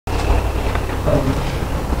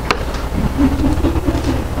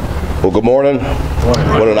Well, good morning.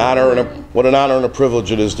 What an honor and a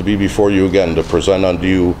privilege it is to be before you again, to present unto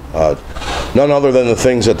you none other than the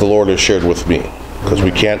things that the Lord has shared with me, because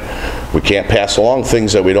we can't pass along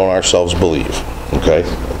things that we don't ourselves believe. Okay,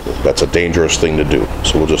 that's a dangerous thing to do.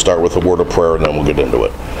 So we'll just start with a word of prayer and then we'll get into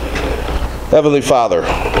it. Heavenly Father,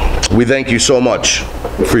 we thank you so much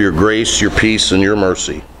for your grace, your peace, and your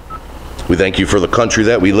mercy. We thank you for the country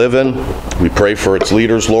that we live in. We pray for its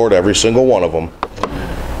leaders, Lord, every single one of them.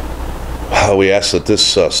 We ask that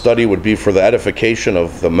this study would be for the edification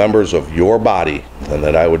of the members of your body, and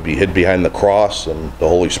that I would be hid behind the cross and the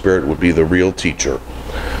Holy Spirit would be the real teacher.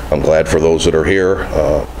 I'm glad for those that are here.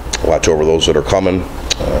 Watch over those that are coming.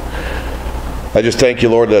 I just thank you,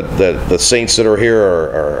 Lord, that the saints that are here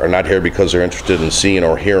are not here because they're interested in seeing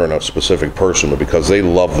or hearing a specific person, but because they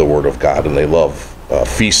love the Word of God and they love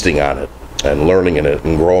feasting on it and learning in it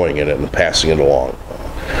and growing in it and passing it along.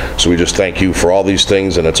 So we just thank you for all these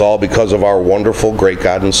things, and it's all because of our wonderful, great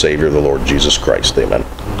God and Savior, the Lord Jesus Christ. Amen.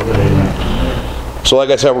 So like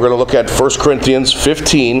I said, we're going to look at 1 Corinthians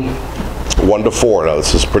 15, 1-4. Now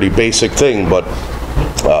this is a pretty basic thing, but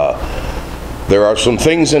there are some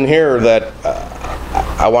things in here that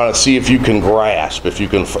I want to see if you can grasp, if you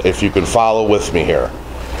can follow with me here.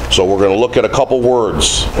 So we're going to look at a couple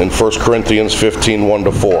words in 1 Corinthians 15,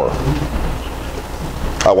 1-4.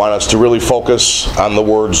 I want us to really focus on the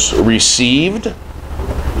words received,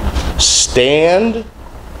 stand,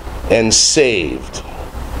 and saved.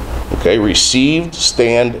 Okay, received,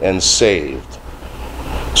 stand, and saved.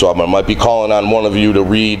 So I might be calling on one of you to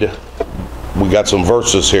read. We got some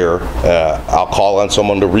verses here. I'll call on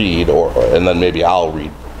someone to read, and then maybe I'll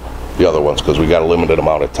read the other ones because we got a limited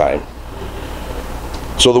amount of time.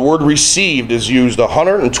 So the word received is used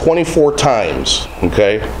 124 times,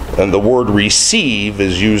 okay? And the word receive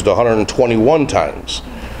is used 121 times.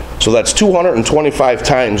 So that's 225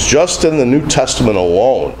 times just in the New Testament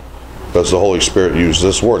alone does the Holy Spirit use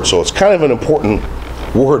this word. So it's kind of an important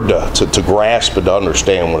word to grasp and to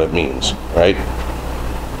understand what it means, right?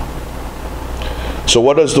 So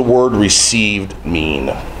what does the word received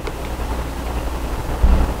mean?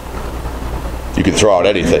 You can throw out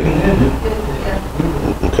anything.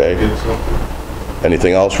 Okay.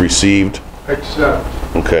 Anything else? Received? Accept.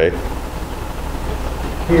 Okay.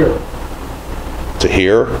 Hear. To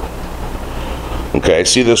hear? Okay, I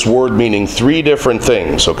see this word meaning three different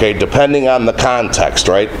things, okay, depending on the context,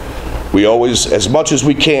 right? We always, as much as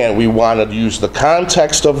we can, we want to use the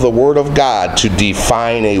context of the Word of God to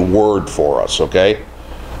define a word for us, okay?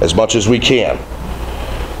 As much as we can.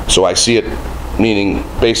 So I see it meaning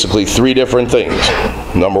basically three different things.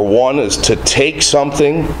 Number one is to take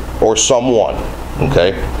something or someone,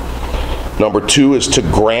 okay? Number two is to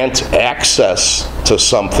grant access to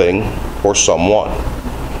something or someone.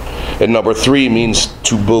 And number three means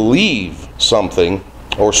to believe something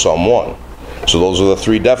or someone. So those are the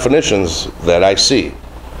three definitions that I see.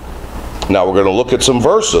 Now we're going to look at some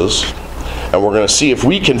verses, and we're going to see if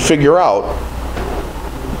we can figure out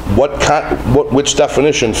which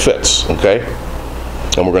definition fits, okay?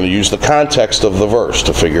 And we're going to use the context of the verse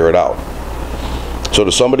to figure it out. So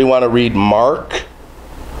does somebody want to read Mark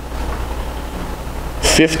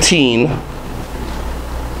 15,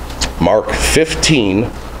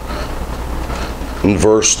 in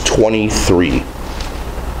verse 23.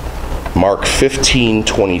 Mark 15,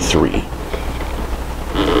 23.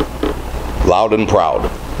 Loud and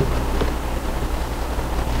proud.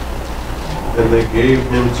 And they gave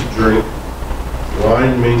him to drink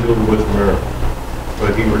wine mingled with myrrh,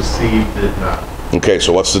 but he received it not. Okay,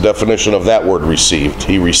 so what's the definition of that word received?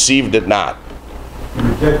 He received it not.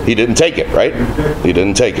 He didn't take it, right? He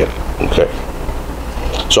didn't take it. Okay.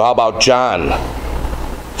 So how about John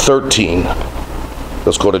 13?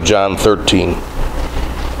 Let's go to John 13.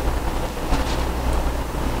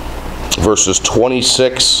 Verses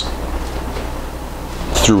 26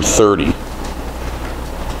 through 30.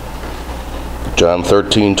 John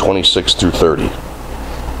 13, 26 through 30.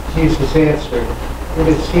 Jesus answered, "It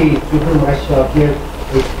is he to whom I shall give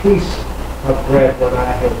a piece of bread when I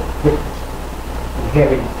have picked." And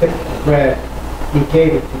having picked the bread, he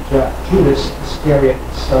gave it to Judas Iscariot,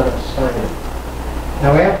 the son of Simon.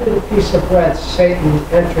 Now after the piece of bread, Satan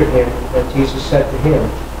entered him, and Jesus said to him,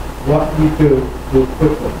 "What you do, do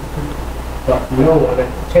quickly." But no one at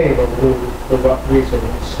the table knew for what reason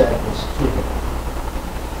he said this to him.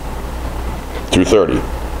 Through 30.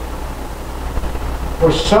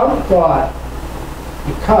 For some thought,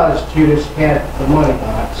 because Judas had the money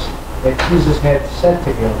box, that Jesus had said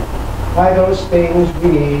to him, "Buy those things we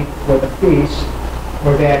need for the feast,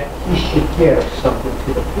 or that he should give something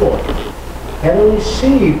to the poor." having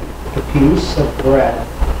received the piece of bread,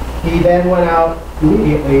 he then went out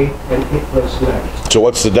immediately, and it was night. So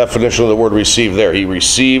what's the definition of the word receive there? He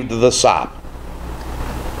received the sop.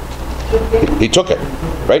 He took it,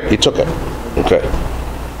 right? He took it. Okay.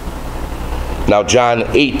 Now John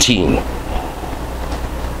 18.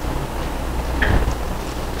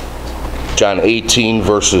 John 18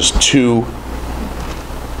 verses 2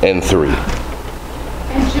 and 3.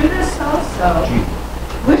 And Judas also,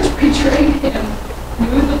 which betrayed him,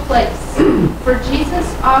 knew the place. For Jesus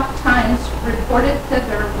oft times resorted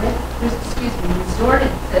thither with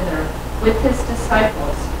his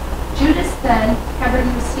disciples. Judas then, having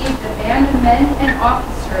received a band of men and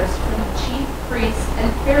officers from the chief priests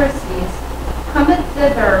and Pharisees, cometh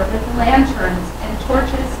thither with lanterns and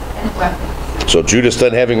torches and weapons. So Judas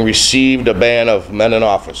then, having received a band of men and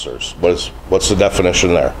officers, what's the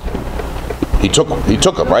definition there? He took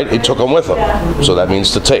them, right? He took them with him. So that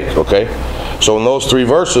means to take, okay? So in those three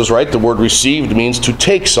verses, right, the word received means to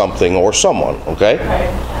take something or someone, okay?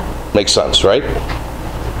 Makes sense, right?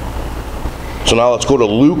 So now let's go to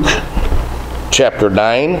Luke chapter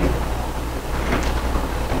 9.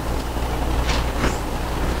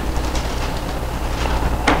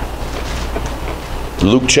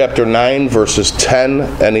 Luke chapter 9 verses 10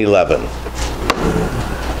 and 11.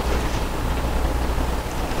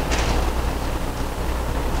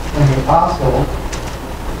 And the apostles,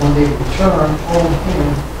 when they returned, told him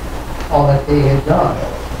all that they had done.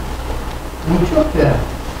 And he took them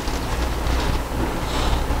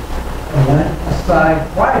and went aside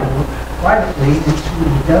privately into the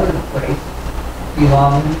desert place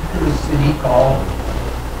belonging to the city called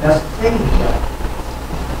Bethsaida.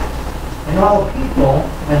 And all the people,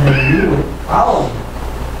 when they knew it, followed him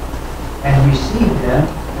and received them,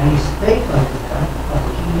 and he spake unto them of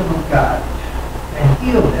the kingdom of God, and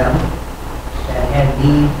healed them that had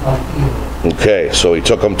need of healing. Okay, so he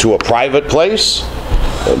took them to a private place.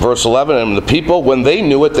 Verse 11, and the people, when they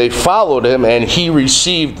knew it, they followed him, and he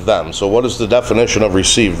received them. So what is the definition of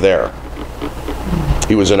received there?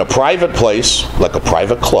 He was in a private place, like a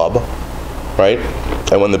private club, right?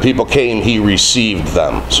 And when the people came, he received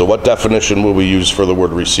them. So what definition will we use for the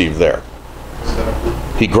word received there?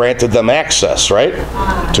 He granted them access, right?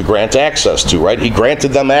 To grant access to, right? He granted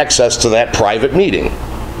them access to that private meeting,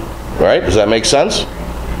 right? Does that make sense?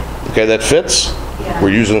 Okay, that fits?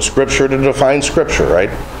 We're using Scripture to define Scripture,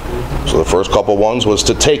 right? So the first couple ones was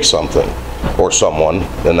to take something or someone,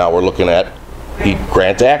 and now we're looking at he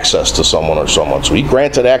grant access to someone or someone. So he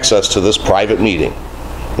granted access to this private meeting,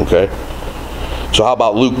 okay? So how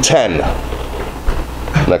about Luke 10?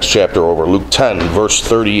 Next chapter over, Luke 10, verse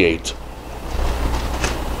 38.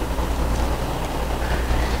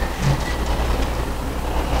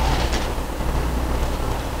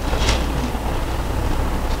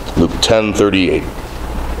 Luke 10:38.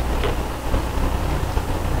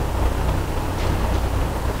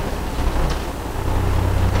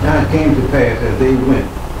 Now it came to pass as they went,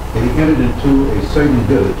 that he entered into a certain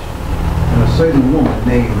village, and a certain woman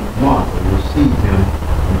named Martha received him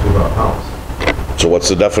into her house. So what's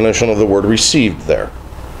the definition of the word received there?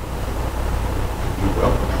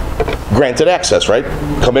 Granted access, right?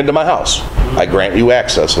 Come into my house. I grant you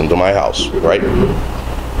access into my house, right?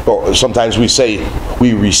 Or sometimes we say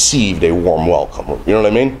we received a warm welcome. You know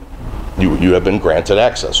what I mean? You have been granted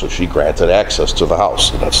access. So she granted access to the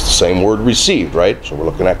house. And that's the same word received, right? So we're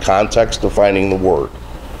looking at context defining the word.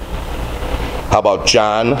 How about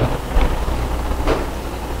John?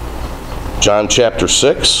 John chapter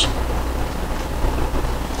 6.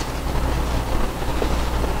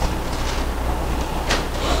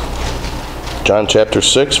 John chapter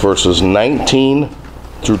 6 verses 19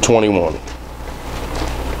 through 21.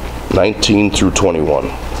 19 through 21.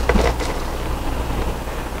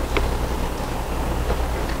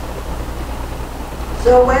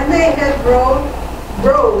 So when they had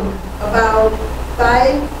rowed about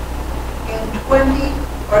 25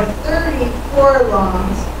 or 30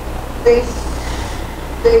 furlongs, they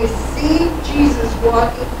see Jesus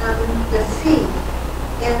walking on the sea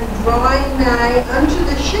and drawing nigh unto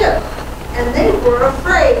the ship, and they were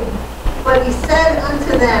afraid. But he said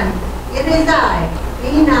unto them, It is I,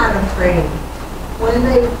 be not afraid.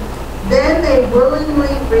 Then they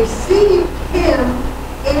willingly received him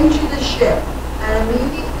into the ship, and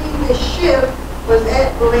immediately the ship was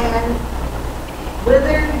at land,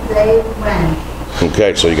 whither they went.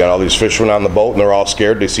 Okay, so you got all these fishermen on the boat, and they're all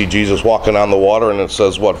scared. They see Jesus walking on the water, and it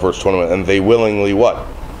says what, verse 21? And they willingly what?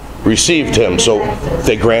 Received him. So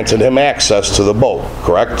they granted him access to the boat,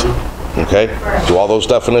 correct? Okay? Do all those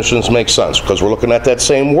definitions make sense? Because we're looking at that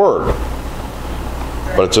same word.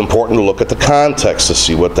 But it's important to look at the context to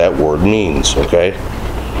see what that word means, okay?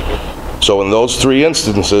 So in those three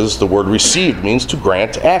instances, the word received means to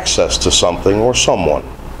grant access to something or someone,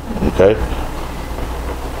 okay?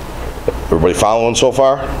 Everybody following so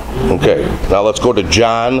far? Okay, now let's go to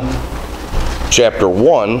John chapter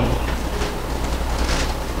 1.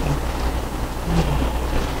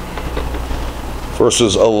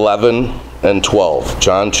 Verses 11 and 12.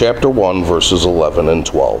 John chapter 1, verses 11 and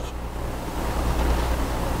 12.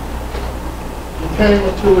 He came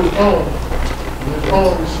into his own, and his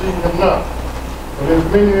own received him not. But as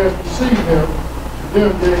many as received him, to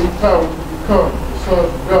them gave he power to become the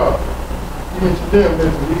sons of God, even to them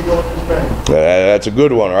that believe on his name. That's a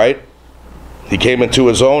good one, right? He came into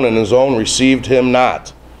his own, and his own received him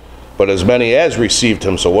not. But as many as received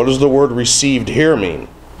him. So what does the word received here mean?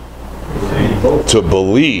 To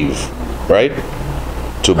believe, right?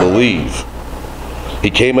 To believe.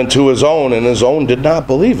 He came into his own, and his own did not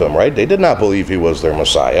believe him, right? They did not believe he was their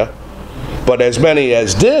Messiah. But as many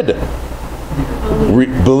as did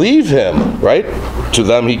believe him, right? To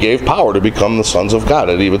them he gave power to become the sons of God.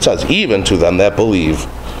 It even says, even to them that believe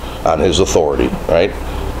on his authority, right?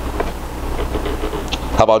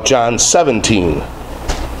 How about John 17?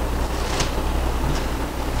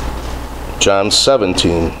 John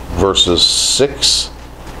 17, verses 6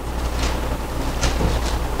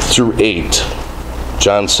 through 8.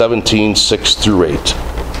 John 17, 6 through 8.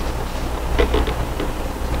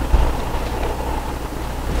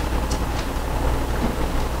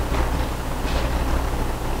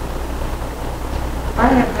 I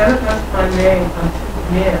have manifested my name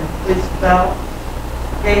unto men which thou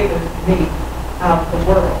gavest me out of the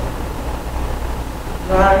world.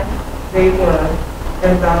 Thine they were,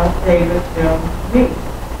 and thou gavest them me,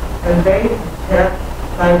 and they kept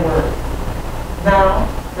thy word. Now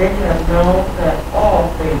they have known that all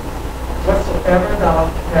things whatsoever thou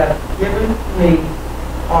hast given me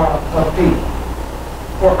are of thee.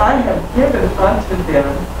 For I have given unto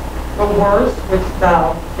them the words which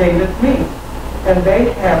thou gavest me, and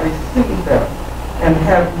they have received them, and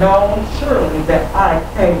have known surely that I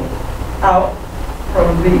came out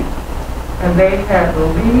from thee, and they have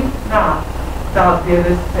believed not thou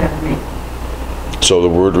didst send me. So the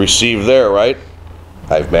word received there, right?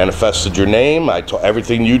 I've manifested your name.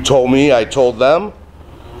 Everything you told me, I told them.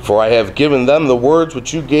 For I have given them the words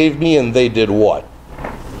which you gave me, and they did what?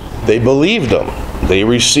 They believed them. They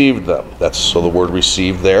received them. So the word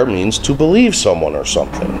received there means to believe someone or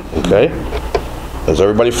something. Okay? Is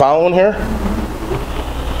everybody following here?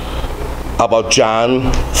 How about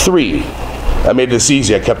John 3? I made this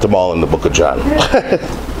easy. I kept them all in the book of John.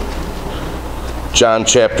 John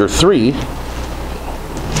chapter 3,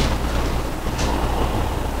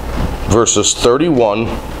 verses 31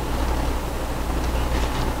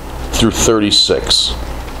 through 36.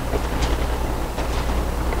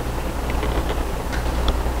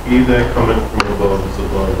 He that cometh from above is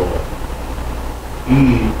above all.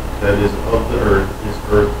 He that is of the earth is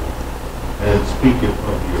earth, and speaketh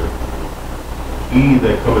of the earth. He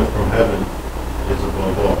that cometh from heaven is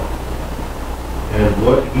above all. And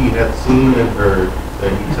what he hath seen and heard,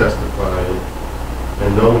 that he testified,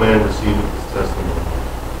 and no man receiveth his testimony.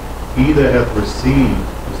 He that hath received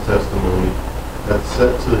his testimony hath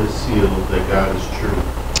set to his seal that God is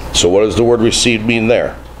true. So what does the word received mean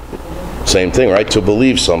there? Same thing, right? To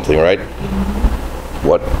believe something, right?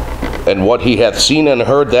 What he hath seen and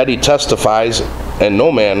heard, that he testifies, and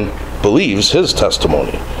no man believes his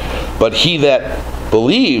testimony. But he that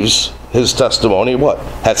believes his testimony, what?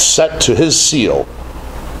 Hath set to his seal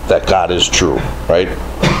that God is true, right?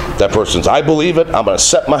 That person's, I believe it, I'm going to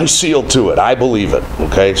set my seal to it. I believe it,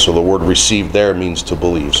 okay? So the word received there means to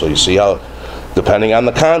believe. So you see how, depending on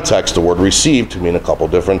the context, the word received can mean a couple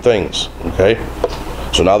different things, okay?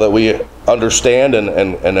 So now that we understand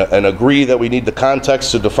and agree that we need the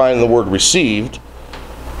context to define the word received,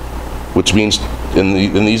 which means in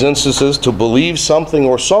these instances to believe something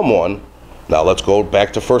or someone. Now let's go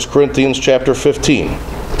back to 1 Corinthians chapter 15,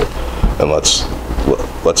 and let's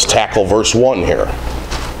tackle verse 1 here.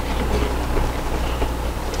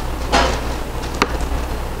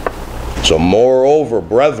 So moreover,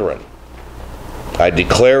 brethren, I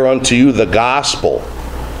declare unto you the gospel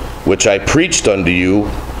which I preached unto you,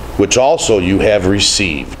 which also you have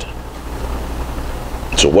received.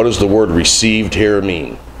 So what does the word received here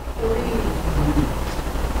mean?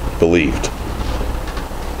 Believed.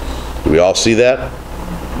 Do we all see that?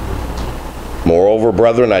 Moreover,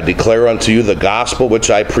 brethren, I declare unto you the gospel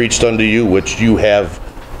which I preached unto you, which you have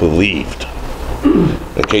believed.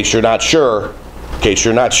 In case you're not sure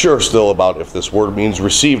still about if this word means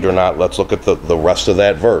received or not, let's look at the rest of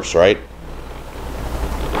that verse, right?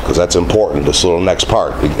 because that's important, this little next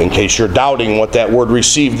part. In case you're doubting what that word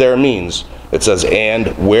received there means, it says, and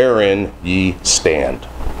wherein ye stand.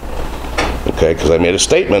 Okay, because I made a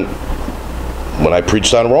statement when I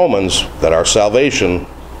preached on Romans that our salvation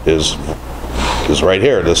is right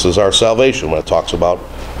here. This is our salvation when it talks about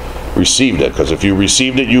received it. Because if you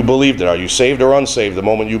received it, you believed it. Are you saved or unsaved the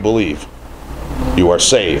moment you believe? You are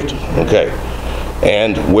saved. Okay.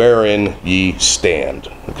 And wherein ye stand.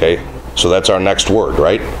 Okay. So that's our next word,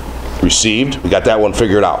 right? Received. We got that one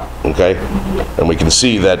figured out. Okay. And we can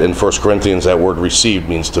see that in 1 Corinthians that word received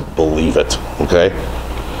means to believe it. Okay.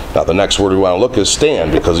 Now the next word we want to look is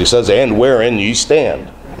stand, because he says, and wherein ye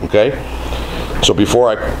stand. Okay? So before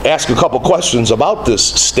I ask a couple questions about this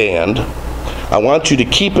stand, I want you to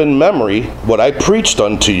keep in memory what I preached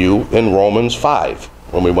unto you in Romans 5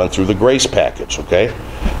 when we went through the grace package. Okay?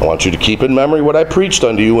 I want you to keep in memory what I preached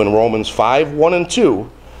unto you in Romans 5, 1 and 2,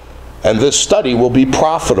 and this study will be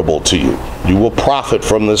profitable to you. You will profit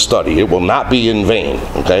from this study. It will not be in vain.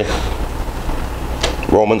 Okay?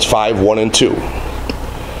 Romans 5, 1 and 2.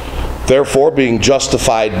 Therefore, being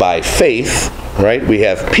justified by faith, right, we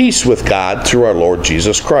have peace with God through our Lord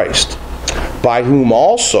Jesus Christ, by whom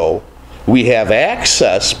also we have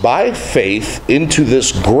access by faith into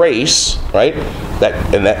this grace, right?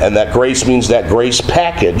 That grace means that grace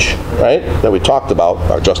package, right, that we talked about,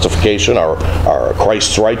 our justification, our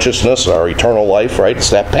Christ's righteousness, our eternal life, right? It's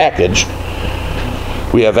that package.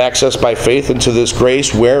 We have access by faith into this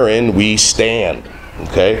grace wherein we stand.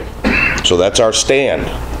 Okay? So that's our stand.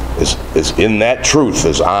 Is in that truth,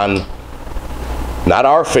 is on not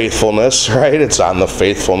our faithfulness, right? It's on the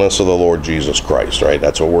faithfulness of the Lord Jesus Christ, right?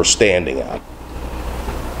 That's what we're standing on.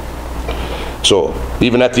 So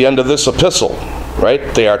even at the end of this epistle,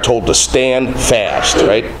 right, they are told to stand fast,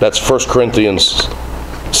 right? That's 1 Corinthians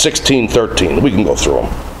 16:13. We can go through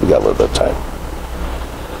them. We got a little bit of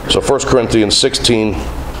time. So 1 Corinthians 16,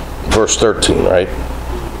 verse 13, right?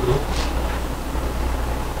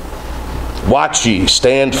 Watch ye,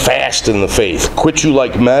 stand fast in the faith. Quit you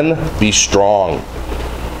like men, be strong.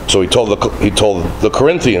 So he told the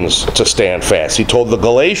Corinthians to stand fast. He told the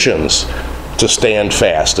Galatians to stand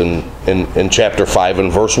fast in chapter 5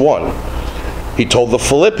 and verse 1. He told the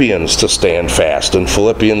Philippians to stand fast in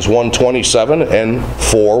Philippians 1:27 and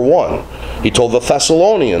 4:1. He told the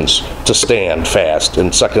Thessalonians to stand fast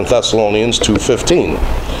in 2 Thessalonians 2:15.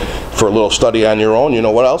 For a little study on your own, you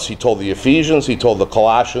know what else? He told the Ephesians, he told the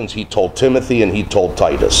Colossians, he told Timothy, and he told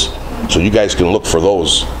Titus. So you guys can look for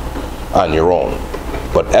those on your own.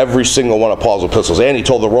 But every single one of Paul's epistles, and he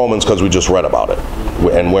told the Romans because we just read about it,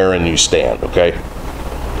 and wherein you stand, okay?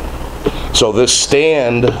 So this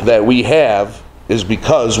stand that we have is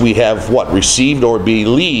because we have what? Received or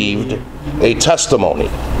believed a testimony,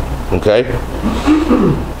 okay?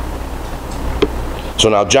 So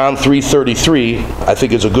now John 3:33, I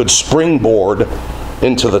think, is a good springboard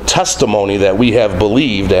into the testimony that we have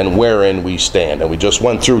believed and wherein we stand. And we just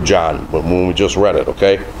went through John when we just read it,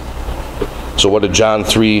 okay? So what did John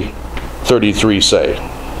 3:33 say?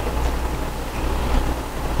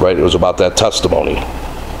 Right, it was about that testimony.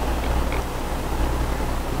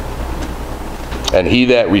 And he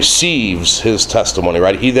that receives his testimony,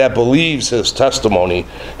 right? He that believes his testimony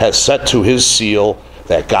has set to his seal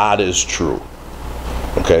that God is true.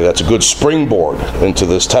 Okay, that's a good springboard into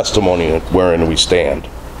this testimony wherein we stand.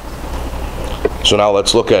 So now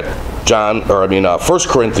let's look at 1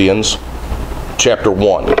 Corinthians chapter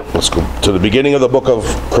 1. Let's go to the beginning of the book of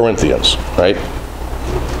Corinthians, right?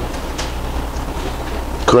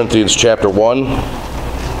 Corinthians chapter 1,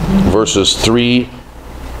 verses 3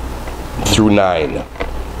 through 9.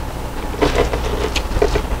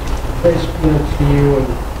 Grace be unto you and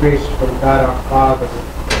grace from God our Father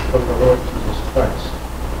and from the Lord Jesus Christ.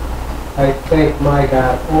 I thank my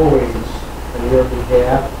God always on your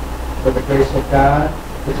behalf for the grace of God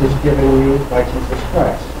which is given you by Jesus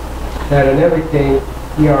Christ, that in everything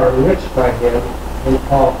ye are enriched by him in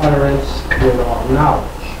all utterance and in all knowledge.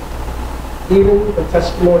 Even the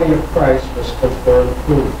testimony of Christ was confirmed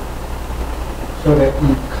through you, so that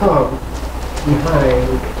ye come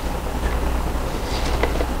behind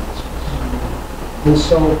and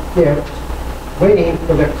so gift, waiting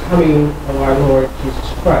for the coming of our Lord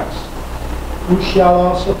Jesus Christ, who shall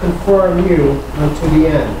also confirm you unto the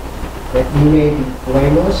end, that ye may be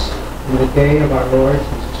blameless in the day of our Lord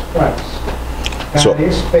Jesus Christ. God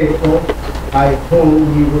is faithful, by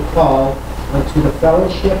whom ye were called unto the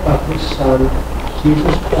fellowship of his Son,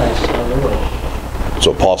 Jesus Christ our Lord.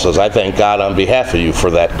 So Paul says, I thank God on behalf of you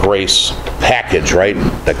for that grace package, right,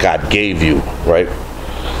 that God gave you, right?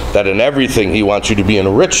 That in everything he wants you to be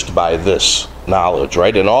enriched by this knowledge,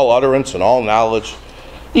 right? In all utterance and all knowledge,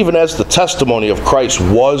 even as the testimony of Christ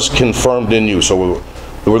was confirmed in you. So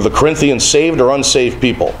were the Corinthians saved or unsaved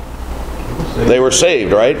people? They were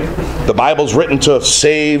saved, right? The Bible's written to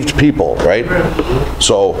saved people, right?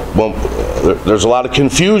 So there's a lot of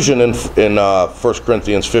confusion in 1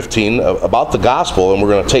 Corinthians 15 about the gospel, and we're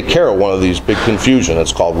going to take care of one of these big confusion.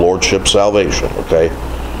 It's called lordship salvation, okay?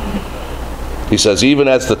 He says, even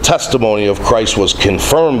as the testimony of Christ was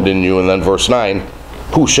confirmed in you, and then verse 9,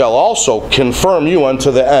 who shall also confirm you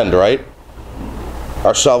unto the end, right?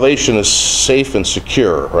 Our salvation is safe and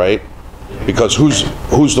secure, right? Because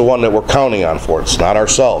who's the one that we're counting on for it? It's not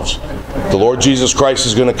ourselves. The Lord Jesus Christ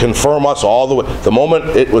is going to confirm us all the way. The moment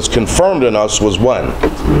it was confirmed in us was when?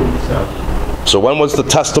 So when was the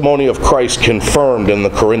testimony of Christ confirmed in the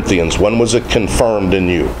Corinthians? When was it confirmed in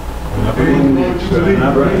you?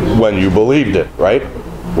 When you believed it, right?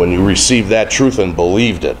 When you received that truth and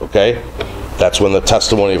believed it, okay? That's when the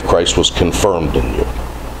testimony of Christ was confirmed in you.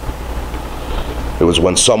 It was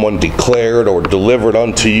when someone declared or delivered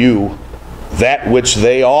unto you that which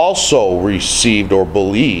they also received or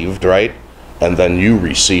believed, right? And then you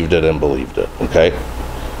received it and believed it, okay?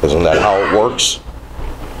 Isn't that how it works?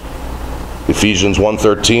 Ephesians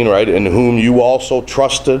 1:13, right? In whom you also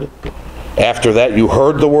trusted. After that you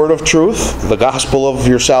heard the word of truth, the gospel of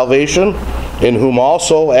your salvation, in whom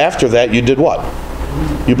also after that you did what?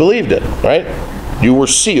 You believed it, right? You were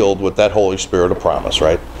sealed with that Holy Spirit of promise,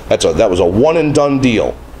 right? That was a one and done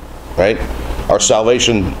deal, right? Our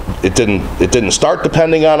salvation, it didn't start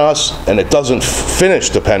depending on us, and it doesn't finish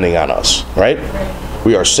depending on us, right?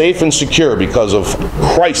 We are safe and secure because of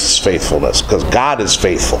Christ's faithfulness, because God is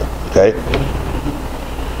faithful, okay?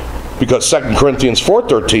 Because 2 Corinthians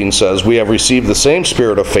 4:13 says, we have received the same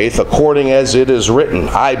spirit of faith according as it is written,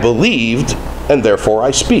 I believed, and therefore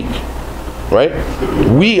I speak. Right?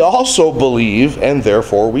 We also believe, and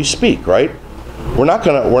therefore we speak, right? We're not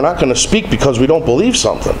gonna speak because we don't believe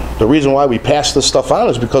something. The reason why we pass this stuff on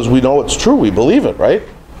is because we know it's true. We believe it, right?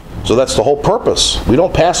 So that's the whole purpose. We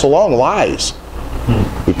don't pass along lies.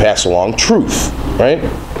 We pass along truth, right?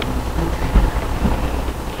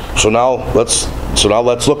 So now let's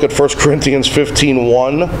look at 1 Corinthians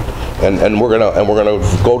 15:1, and we're gonna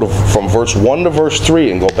go from verse 1 to verse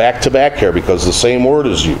 3 and go back to back here because the same word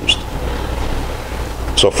is used.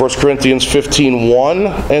 So 1 Corinthians 15:1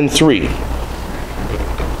 and 3.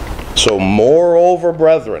 So moreover,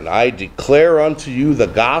 brethren, I declare unto you the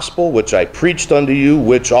gospel which I preached unto you,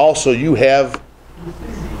 which also you have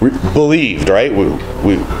believed, right?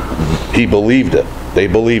 He believed it. They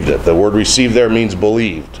believed it. The word received there means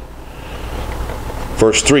believed.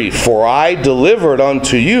 Verse 3, for I delivered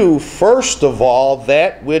unto you first of all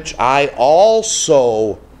that which I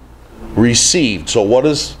also received. So what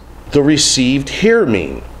does the received here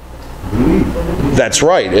mean? That's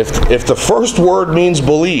right. If the first word means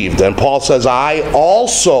believed, and Paul says, I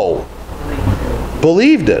also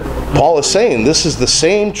believed it. Paul is saying this is the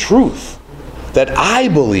same truth that I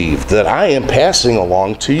believed, that I am passing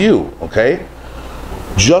along to you, okay?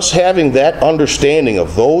 Just having that understanding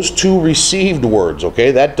of those two received words,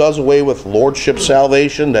 okay, that does away with lordship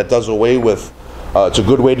salvation. That does away with, it's a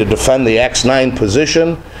good way to defend the Acts 9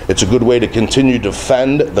 position. It's a good way to continue to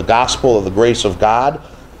defend the gospel of the grace of God,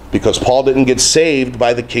 because Paul didn't get saved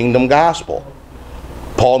by the kingdom gospel.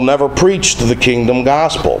 Paul never preached the kingdom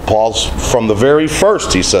gospel. Paul's, from the very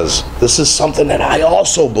first, he says, this is something that I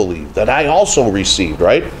also believe, that I also received,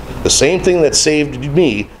 right? The same thing that saved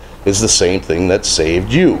me is the same thing that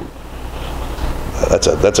saved you.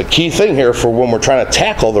 That's a key thing here for when we're trying to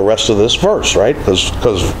tackle the rest of this verse, right?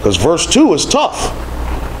 Because verse 2 is tough,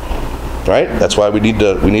 right? That's why we need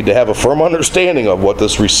to have a firm understanding of what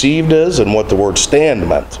this received is and what the word stand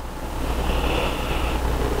meant.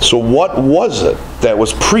 So what was it that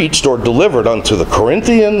was preached or delivered unto the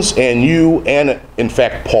Corinthians and you, and in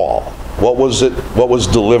fact Paul? What was it? What was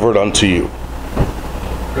delivered unto you?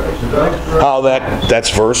 How that's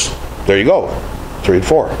verse, there you go, 3 and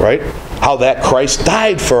 4, right? How that Christ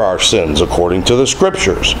died for our sins according to the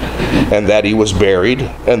Scriptures, and that he was buried,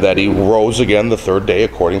 and that he rose again the third day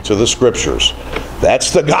according to the Scriptures.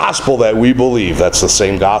 That's the gospel that we believe. That's the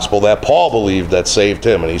same gospel that Paul believed that saved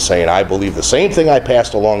him, and he's saying, I believe the same thing I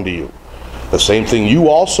passed along to you. The same thing you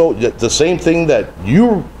also, the same thing that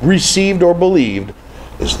you received or believed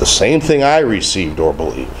is the same thing I received or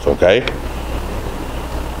believed, okay?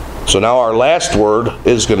 So now our last word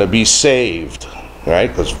is going to be saved, right?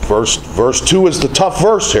 Because verse 2 is the tough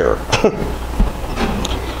verse here.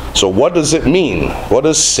 So what does it mean? What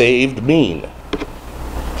does saved mean?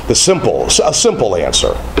 A simple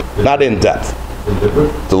answer, not in depth.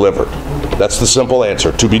 Delivered. That's the simple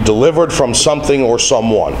answer. To be delivered from something or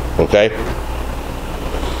someone, okay?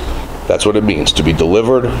 That's what it means, to be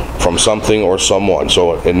delivered from something or someone.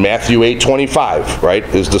 So in Matthew 8:25, right,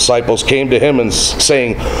 his disciples came to him and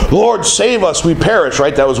saying, Lord, save us, we perish,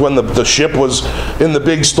 right? That was when the ship was in the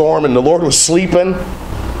big storm and the Lord was sleeping.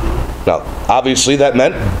 Now, obviously that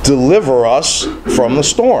meant deliver us from the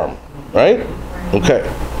storm, right? Okay.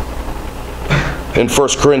 In 1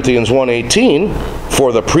 Corinthians 1:18,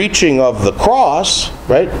 for the preaching of the cross,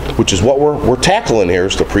 right, which is what we're tackling here,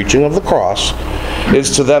 is the preaching of the cross,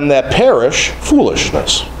 is to them that perish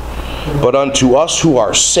foolishness. But unto us who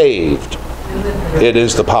are saved, it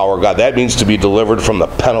is the power of God. That means to be delivered from the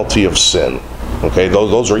penalty of sin. Okay,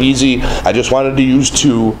 those are easy. I just wanted to use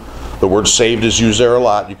two. The word saved is used there a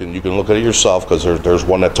lot. You can look at it yourself, because there's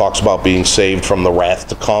one that talks about being saved from the wrath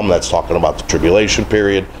to come. That's talking about the tribulation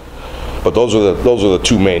period. But those are the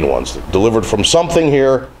two main ones. Delivered from something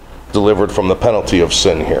here, delivered from the penalty of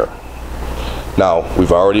sin here. Now,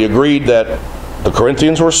 we've already agreed that the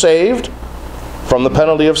Corinthians were saved from the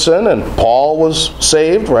penalty of sin, and Paul was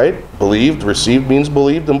saved, right? Believed, received means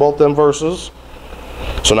believed in both them verses.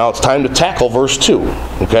 So now it's time to tackle verse 2,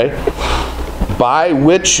 okay? By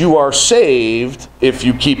which you are saved, if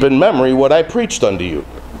you keep in memory what I preached unto you.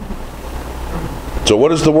 So what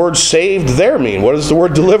does the word saved there mean? What does the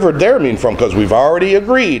word delivered there mean from? Because we've already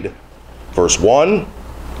agreed. Verse 1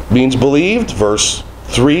 means believed. Verse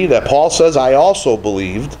 3 that Paul says, I also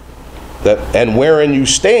believed, that, and wherein you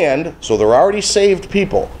stand. So they're already saved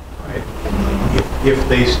people. Right. If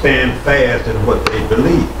they stand fast in what they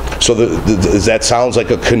believe. So that sounds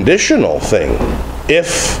like a conditional thing.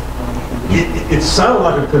 If. It sounds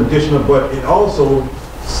like a conditional, but it also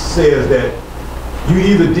says that you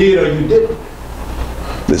either did or you didn't.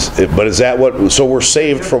 But is that what? So we're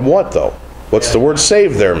saved from what, though? What's the word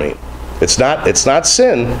saved there mean? It's not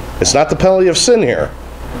sin. It's not the penalty of sin here,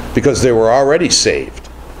 because they were already saved.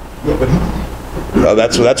 Yeah, but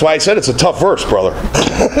that's why I said it's a tough verse, brother.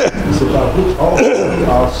 It's about which all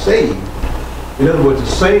are saved. In other words, the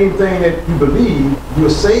same thing that you believe, you're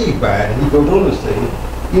saved by it. And he goes on to say,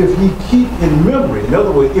 if you keep in memory. In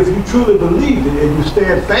other words, if you truly believe it and you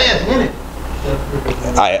stand fast in it.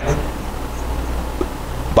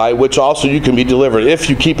 By which also you can be delivered, if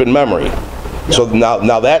you keep in memory. Yeah. So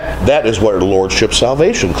now that is where the Lordship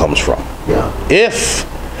salvation comes from. Yeah.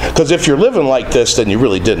 Because if you're living like this, then you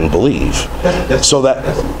really didn't believe.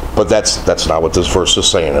 But that's not what this verse is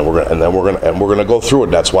saying, and we're gonna go through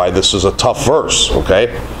it. That's why this is a tough verse.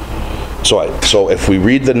 Okay. So if we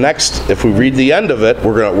read the end of it,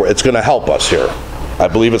 it's gonna help us here. I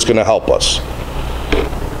believe it's gonna help us.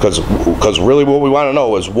 Because really what we want to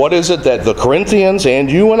know is, what is it that the Corinthians and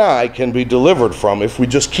you and I can be delivered from if we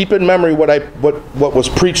just keep in memory what was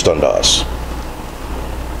preached unto us.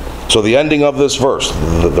 So the ending of this verse,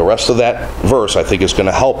 the rest of that verse, I think is going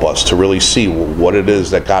to help us to really see what it is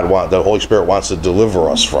that the Holy Spirit wants to deliver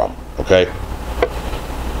us from. Okay?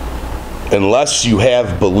 Unless you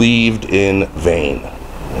have believed in vain.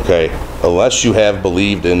 Okay? Unless you have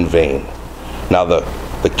believed in vain. Now the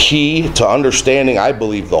key to understanding, I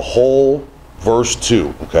believe, the whole verse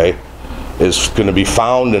 2, okay, is going to be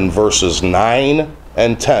found in verses 9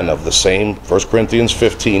 and 10 of the same 1 Corinthians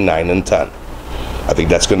 15, 9 and 10. I think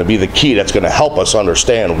that's going to be the key. That's going to help us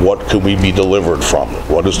understand what could we be delivered from.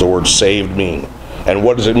 What does the word saved mean? And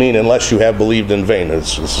what does it mean unless you have believed in vain?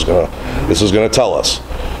 This is going to tell us.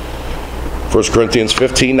 1 Corinthians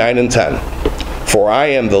 15, 9 and 10. For I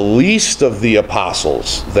am the least of the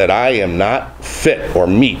apostles, that I am not fit or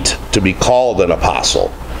meet to be called an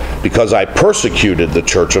apostle, because I persecuted the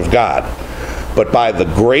church of God. But by the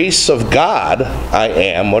grace of God, I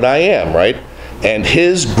am what I am, right? And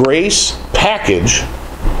his grace package,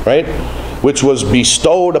 right, which was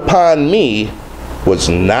bestowed upon me, was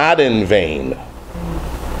not in vain,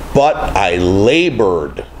 but I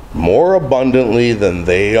labored more abundantly than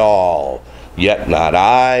they all. Yet not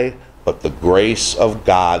I, but the grace of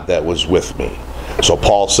God that was with me. So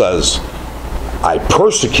Paul says, I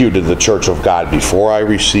persecuted the church of God before I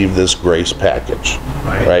received this grace package.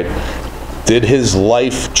 Right? Did his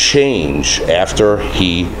life change after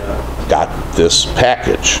he got this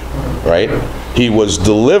package? Right? He was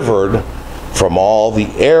delivered from all the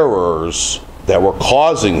errors that were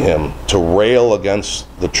causing him to rail against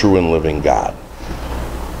the true and living God.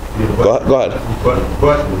 Go ahead.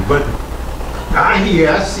 But I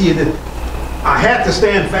see that I had to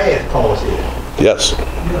stand fast, Paul said. Yes.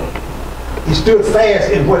 He stood fast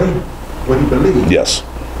in what he believed. Yes.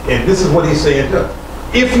 And this is what he's saying to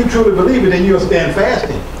us. If you truly believe it, then you'll stand fast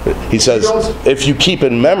in it. He says, if you keep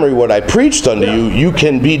in memory what I preached unto you, you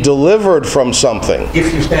can be delivered from something.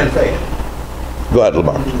 If you stand fast. Go ahead,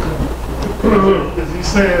 Lamar. Is he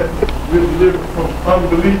saying we're delivered from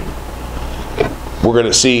unbelief? we're going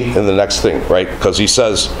to see in the next thing, right? Because he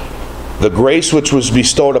says, the grace which was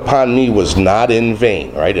bestowed upon me was not in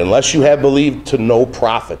vain, right? Unless you have believed to no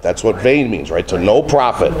profit. That's what vain means, right? To no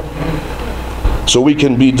profit. So we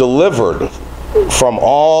can be delivered from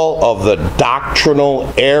all of the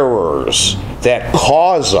doctrinal errors that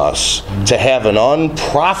cause us to have an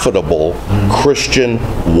unprofitable Christian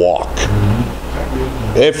walk.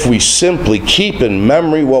 If we simply keep in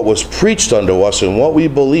memory what was preached unto us and what we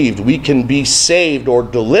believed, we can be saved or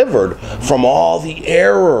delivered from all the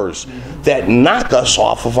errors that knock us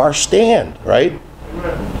off of our stand, right?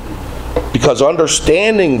 Because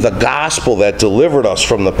understanding the gospel that delivered us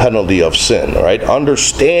from the penalty of sin, right?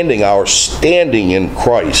 Understanding our standing in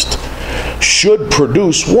Christ should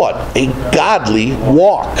produce what? A godly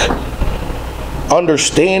walk.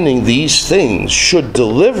 Understanding these things should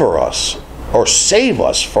deliver us or save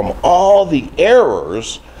us from all the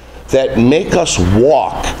errors that make us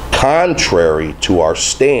walk contrary to our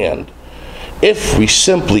stand, if we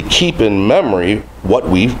simply keep in memory what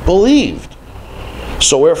we've believed.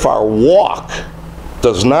 So if our walk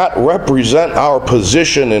does not represent our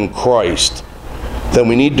position in Christ, then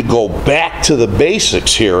we need to go back to the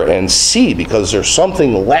basics here and see, because there's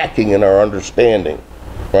something lacking in our understanding,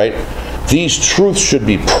 right? These truths should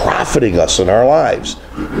be profiting us in our lives.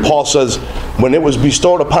 Paul says, when it was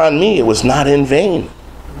bestowed upon me, it was not in vain,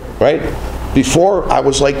 right? Before, I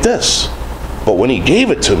was like this. But when he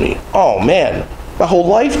gave it to me, oh man, my whole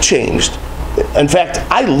life changed. In fact,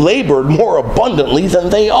 I labored more abundantly than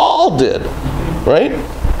they all did, right?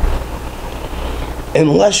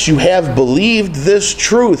 Unless you have believed this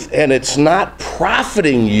truth and it's not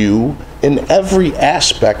profiting you in every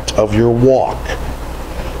aspect of your walk.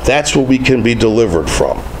 That's what we can be delivered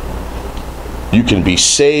from. You can be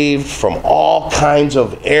saved from all kinds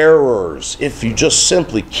of errors if you just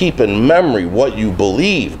simply keep in memory what you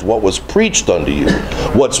believed, what was preached unto you,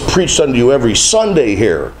 what's preached unto you every Sunday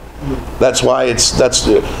here. That's why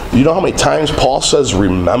you know how many times Paul says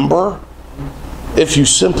remember? If you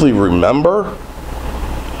simply remember.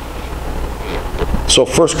 So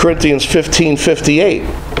 1 Corinthians 15:58,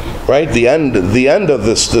 right? The end of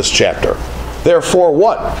this chapter. Therefore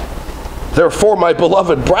what? Therefore, my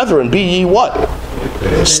beloved brethren, be ye what?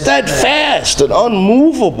 Steadfast and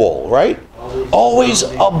unmovable, right? Always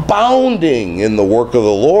abounding in the work of the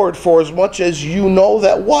Lord, for as much as you know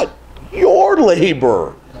that what? Your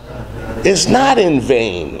labor is not in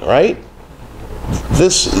vain, right?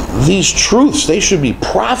 These truths, they should be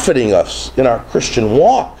profiting us in our Christian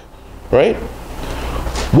walk, right?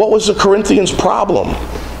 What was the Corinthians' problem?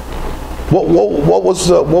 What was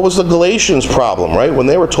the Galatians' problem, right? When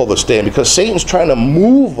they were told to stand, because Satan's trying to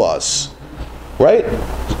move us, right?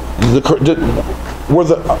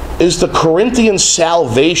 Is the Corinthian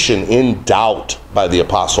salvation in doubt by the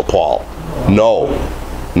Apostle Paul? No.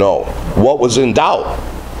 What was in doubt?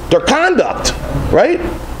 Their conduct, right?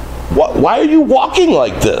 Why are you walking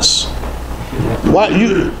like this?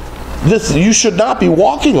 You should not be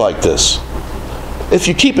walking like this. If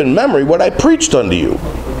you keep in memory what I preached unto you,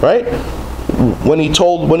 right? When he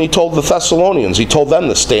told the Thessalonians, he told them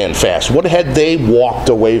to stand fast. What had they walked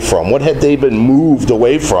away from? What had they been moved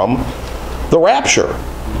away from? The rapture,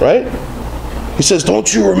 right? He says,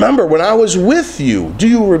 don't you remember when I was with you? Do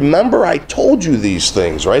you remember I told you these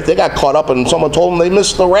things, right? They got caught up and someone told them they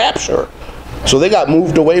missed the rapture. So they got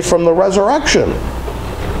moved away from the resurrection,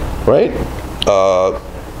 right?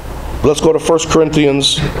 Let's go to 1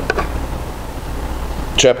 Corinthians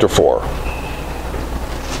chapter 4.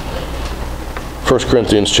 1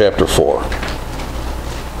 Corinthians chapter 4.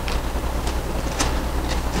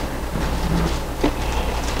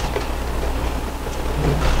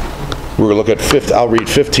 We're going to look at I'll read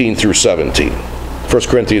 15 through 17. 1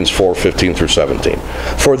 Corinthians 4, 15 through 17.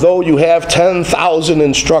 For though you have 10,000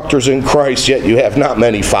 instructors in Christ, yet you have not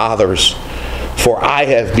many fathers. For I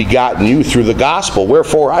have begotten you through the gospel.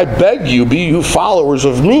 Wherefore I beg you, be you followers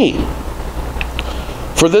of me.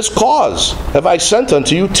 For this cause have I sent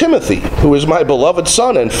unto you Timothy, who is my beloved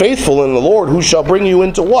son and faithful in the Lord, who shall bring you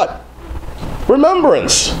into what?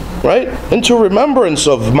 Remembrance, right? Into remembrance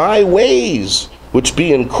of my ways, which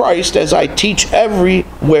be in Christ, as I teach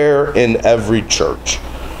everywhere in every church.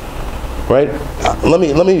 Right? Let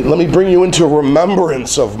me bring you into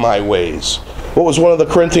remembrance of my ways. What was one of the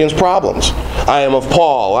Corinthians' problems? I am of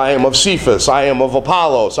Paul, I am of Cephas, I am of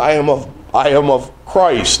Apollos, I am of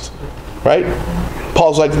Christ. Right?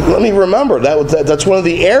 Paul's like, let me remember, that's one of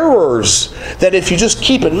the errors, that if you just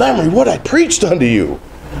keep in memory what I preached unto you.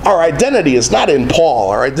 Our identity is not in Paul.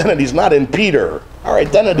 Our identity is not in Peter. Our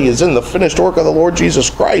identity is in the finished work of the Lord Jesus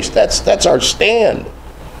Christ. That's our stand,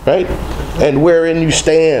 right? And wherein you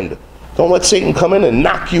stand, Don't let Satan come in and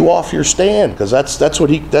knock you off your stand, because that's what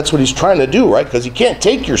he's trying to do, right? Because he can't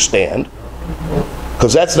take your stand,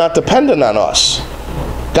 because that's not dependent on us.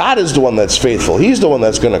 God is the one that's faithful. He's the one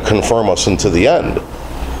that's going to confirm us into the end.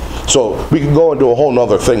 So we can go into a whole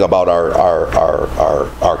nother thing about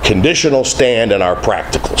our conditional stand and our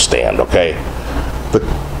practical stand, okay? But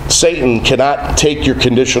Satan cannot take your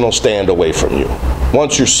conditional stand away from you.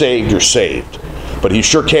 Once you're saved, you're saved. But he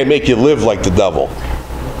sure can't make you live like the devil.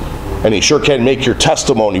 And he sure can make your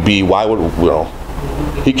testimony be,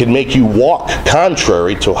 he can make you walk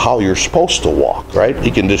contrary to how you're supposed to walk, right? He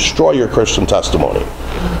can destroy your Christian testimony.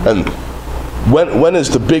 And when is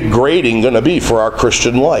the big grading going to be for our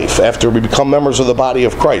Christian life after we become members of the body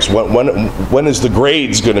of Christ? When is the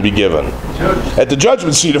grades going to be given? At the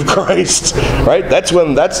judgment seat of Christ, right? That's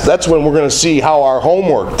when we're going to see how our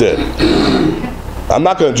homework did. I'm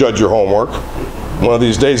not going to judge your homework. One of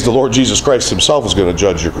these days, the Lord Jesus Christ himself is going to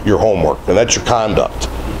judge your homework, and that's your conduct,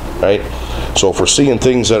 right? So if we're seeing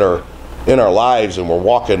things that are in our lives and we're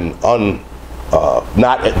walking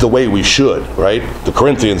not the way we should, right? The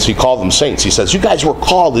Corinthians, he called them saints. He says, you guys were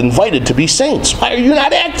called, invited to be saints. Why are you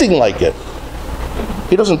not acting like it?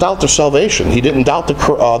 He doesn't doubt their salvation. He didn't doubt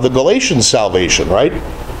the Galatians' salvation, right?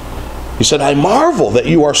 He said, I marvel that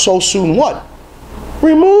you are so soon what?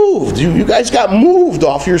 Removed. You guys got moved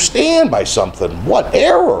off your stand by something. What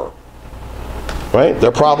error? Right?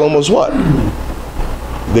 Their problem was what?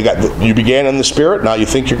 You began in the spirit, now you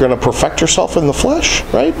think you're going to perfect yourself in the flesh,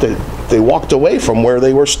 right? They walked away from where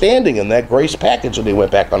they were standing in that grace package and they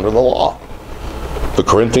went back under the law. The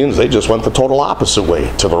Corinthians, they just went the total opposite way,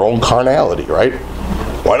 to their own carnality, right?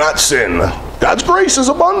 Why not sin? God's grace is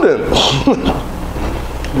abundant.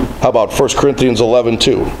 How about 1 Corinthians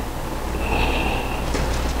 11:2?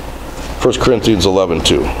 1 Corinthians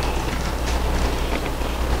 11:2.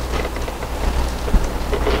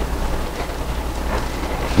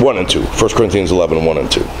 One and 2. 1 Corinthians 11, 1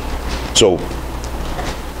 and 2. So,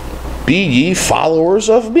 be ye followers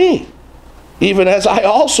of me, even as I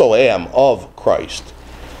also am of Christ.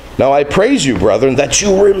 Now I praise you, brethren, that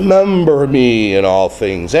you remember me in all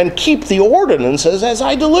things, and keep the ordinances as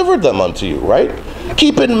I delivered them unto you, right?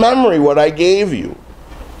 Keep in memory what I gave you.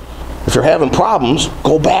 If you're having problems,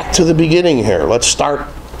 go back to the beginning here. Let's start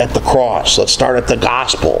at the cross. Let's start at the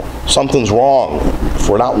gospel. Something's wrong. If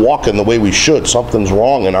we're not walking the way we should, something's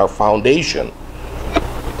wrong in our foundation.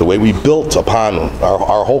 The way we built upon,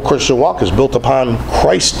 our whole Christian walk is built upon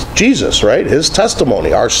Christ Jesus, right? His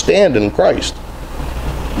testimony, our stand in Christ.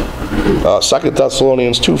 2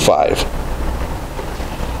 Thessalonians 2:5.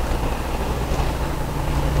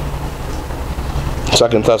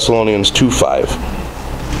 2 Thessalonians 2:5.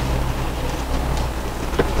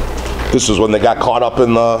 This is when they got caught up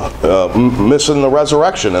in the missing the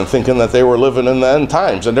resurrection and thinking that they were living in the end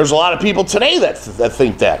times. And there's a lot of people today that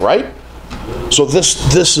think that, right? So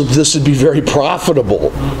this would be very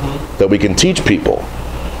profitable that we can teach people.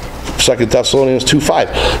 2 Thessalonians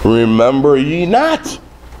 2:5. Remember ye not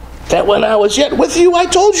that when I was yet with you, I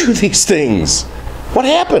told you these things. What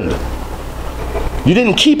happened? You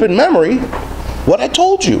didn't keep in memory what I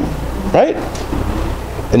told you, right?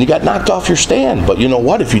 And you got knocked off your stand. But you know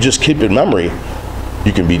what? If you just keep in memory,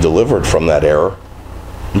 you can be delivered from that error.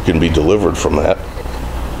 You can be delivered from that.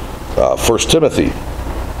 1 Timothy.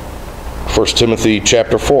 1 Timothy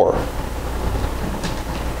chapter 4.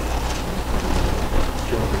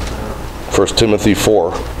 1 Timothy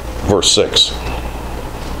 4, verse 6.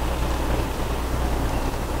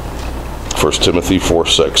 1 Timothy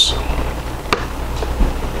 4:6.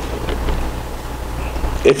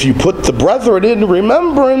 If you put the brethren in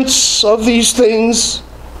remembrance of these things,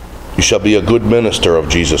 you shall be a good minister of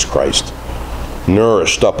Jesus Christ,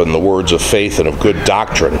 nourished up in the words of faith and of good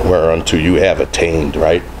doctrine, whereunto you have attained,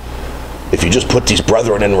 right? If you just put these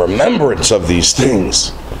brethren in remembrance of these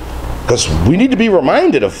things, because we need to be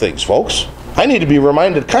reminded of things, folks. I need to be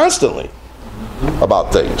reminded constantly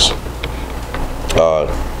about things.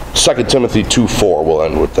 2 Timothy 2:4, we'll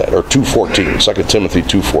end with that, or 2:14, 2 Timothy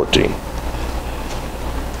 2:14.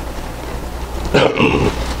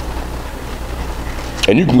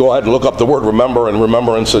 And you can go ahead and look up the word remember and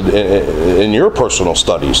remembrance in your personal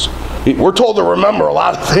studies. We're told to remember a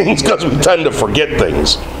lot of things because we tend to forget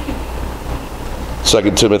things.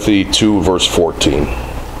 2 Timothy 2, verse 14.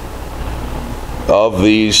 Of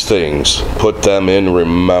these things, put them in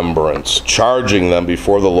remembrance, charging them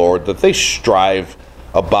before the Lord that they strive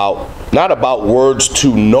not about words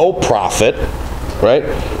to no profit, right?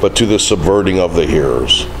 But to the subverting of the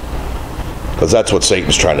hearers. Because that's what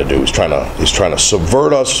Satan's trying to do. He's trying to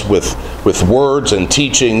subvert us with words and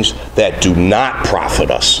teachings that do not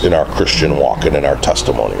profit us in our Christian walk and in our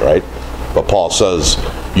testimony, right? But Paul says,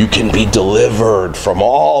 you can be delivered from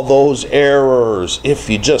all those errors if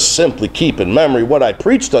you just simply keep in memory what I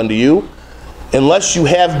preached unto you, unless you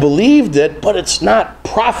have believed it, but it's not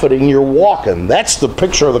profiting your walking. That's the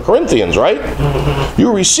picture of the Corinthians, right?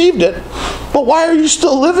 You received it, but why are you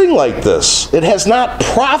still living like this? It has not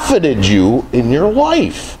profited you in your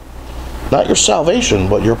life. Not your salvation,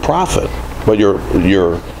 but your profit, but your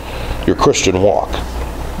Christian walk.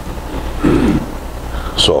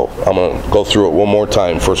 So I'm going to go through it one more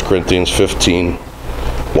time. 1 Corinthians 15,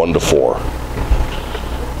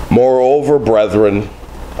 1-4. Moreover, brethren,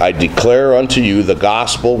 I declare unto you the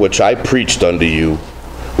gospel which I preached unto you,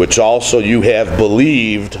 which also you have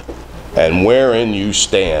believed, and wherein you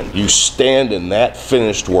stand. You stand in that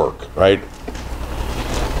finished work, right?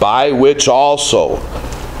 By which also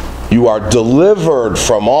you are delivered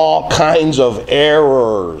from all kinds of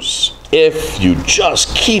errors, if you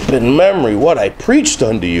just keep in memory what I preached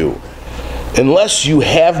unto you, unless you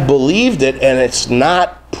have believed it and it's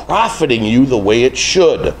not profiting you the way it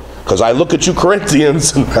should. Because I look at you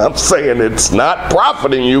Corinthians and I'm saying it's not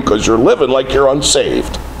profiting you because you're living like you're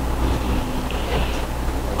unsaved.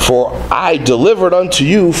 For I delivered unto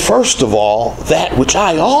you, first of all, that which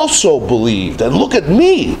I also believed. And look at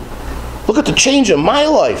me. Look at the change in my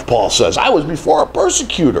life, Paul says. I was before a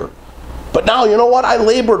persecutor. But now, you know what? I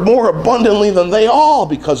labored more abundantly than they all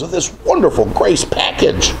because of this wonderful grace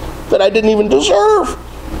package that I didn't even deserve.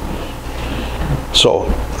 So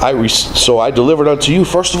I delivered unto you,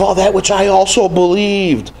 first of all, that which I also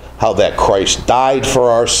believed, how that Christ died for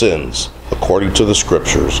our sins, according to the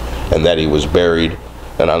Scriptures, and that he was buried,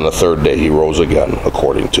 and on the third day he rose again,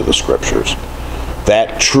 according to the Scriptures.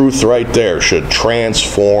 That truth right there should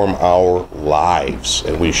transform our lives,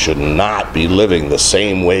 and we should not be living the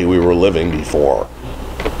same way we were living before.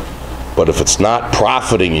 But if it's not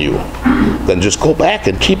profiting you, then just go back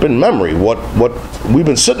and keep in memory what we've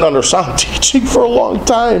been sitting under sound teaching for a long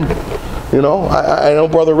time. You know, I know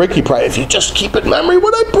Brother Ricky probably, if you just keep in memory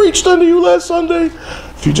what I preached unto you last Sunday,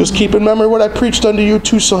 if you just keep in memory what I preached unto you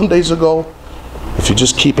 2 Sundays ago, if you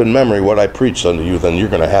just keep in memory what I preached unto you, then you're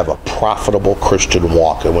going to have a profitable Christian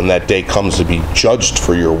walk. And when that day comes to be judged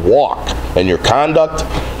for your walk and your conduct,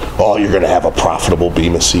 oh, you're going to have a profitable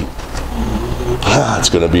bema seat. It's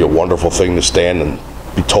going to be a wonderful thing to stand and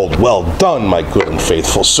be told, well done, my good and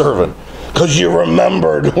faithful servant, because you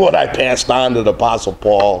remembered what I passed on to the Apostle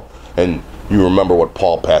Paul, and you remember what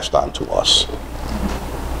Paul passed on to us.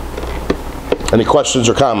 Any questions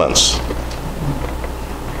or comments?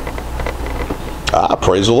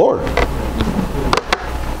 Praise the Lord.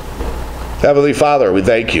 Heavenly Father, we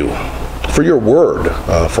thank you for your word,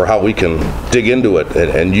 for how we can dig into it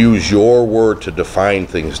and use your word to define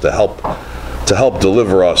things, to help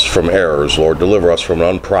deliver us from errors, Lord. Deliver us from an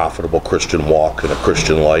unprofitable Christian walk and a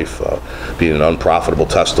Christian life, being an unprofitable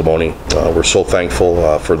testimony. We're so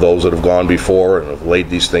thankful for those that have gone before and have laid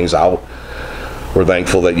these things out. We're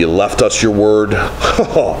thankful that you left us your word.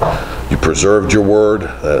 You preserved your word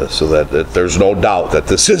so that there's no doubt that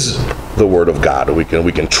this is the word of God. We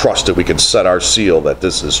can trust it. We can set our seal that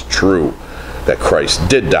this is true, that Christ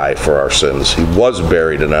did die for our sins. He was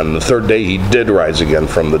buried, and on the third day he did rise again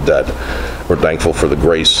from the dead. We're thankful for the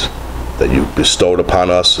grace that you bestowed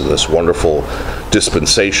upon us in this wonderful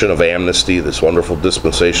dispensation of amnesty, this wonderful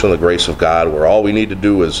dispensation of the grace of God, where all we need to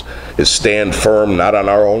do is stand firm, not on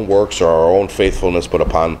our own works or our own faithfulness, but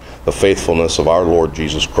upon the faithfulness of our Lord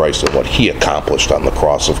Jesus Christ and what he accomplished on the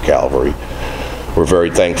cross of Calvary. We're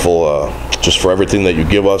very thankful just for everything that you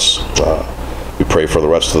give us. We pray for the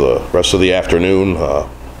rest of the afternoon.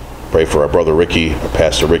 Pray for our brother Ricky, our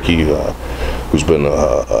Pastor Ricky, who's been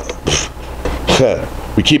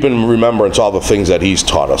we keep in remembrance all the things that he's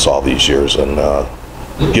taught us all these years, and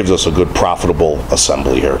gives us a good, profitable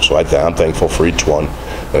assembly here. So I'm thankful for each one,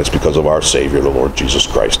 and it's because of our Savior, the Lord Jesus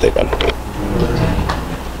Christ. Amen.